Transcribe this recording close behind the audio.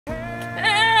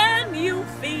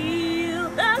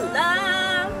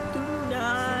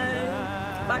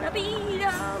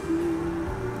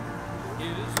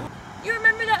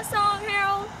song,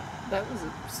 Harold? That was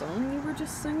a song you were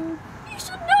just singing? You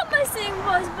should know my singing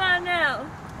voice by now.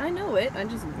 I know it. I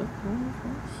just looked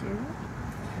here.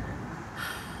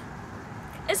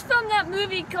 It's from that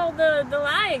movie called The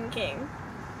Lion King.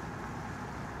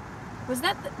 Was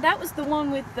that was the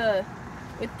one with the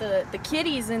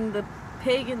kitties and the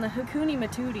pig and the Hakuni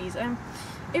Matooties?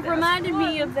 It reminded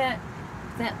me of that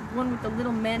one with the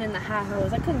little men and the high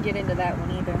hose. I couldn't get into that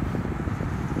one either.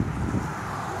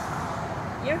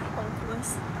 You're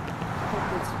hopeless.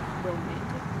 Hope it's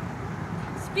romantic.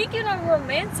 Speaking of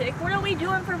romantic, what are we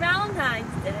doing for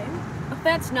Valentine's Day? If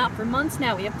that's not for months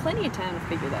now, we have plenty of time to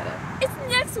figure that out. It's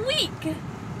next week.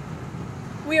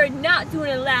 We are not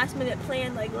doing a last-minute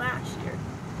plan like last year.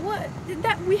 What?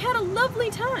 We had a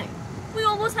lovely time. We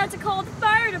almost had to call the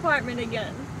fire department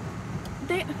again.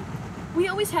 We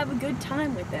always have a good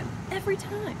time with them. Every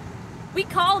time. We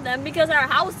called them because our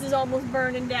house is almost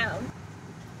burning down.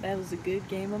 That was a good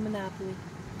game of Monopoly.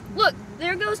 Look,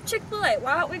 there goes Chick-fil-A.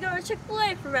 Why don't we go to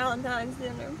Chick-fil-A for Valentine's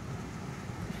dinner?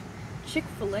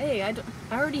 Chick-fil-A? I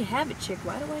already have a chick.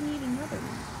 Why do I need another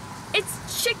one?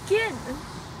 It's chicken.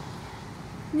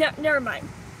 No, never mind.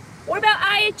 What about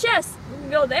IHS? We can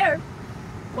go there.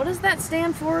 What does that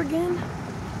stand for again?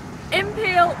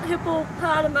 Impaled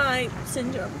hippopotami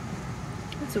syndrome.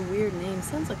 That's a weird name.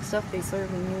 Sounds like stuff they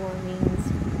serve in New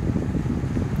Orleans.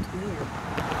 It's weird.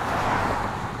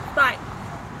 Fine.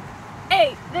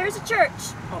 Hey, there's a church.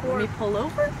 Oh, let me pull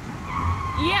over?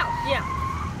 Yeah.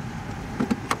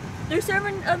 They're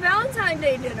serving a Valentine's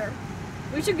Day dinner.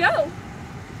 We should go.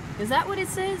 Is that what it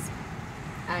says?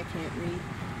 I can't read.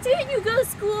 Didn't you go to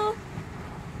school?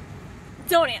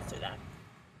 Don't answer that.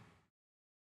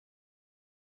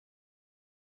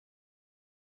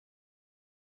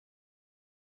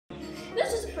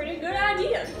 This is a pretty good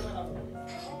idea.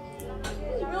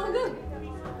 This is really good.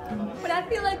 But I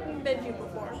feel like we've been here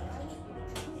before.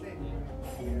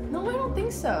 No, I don't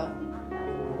think so.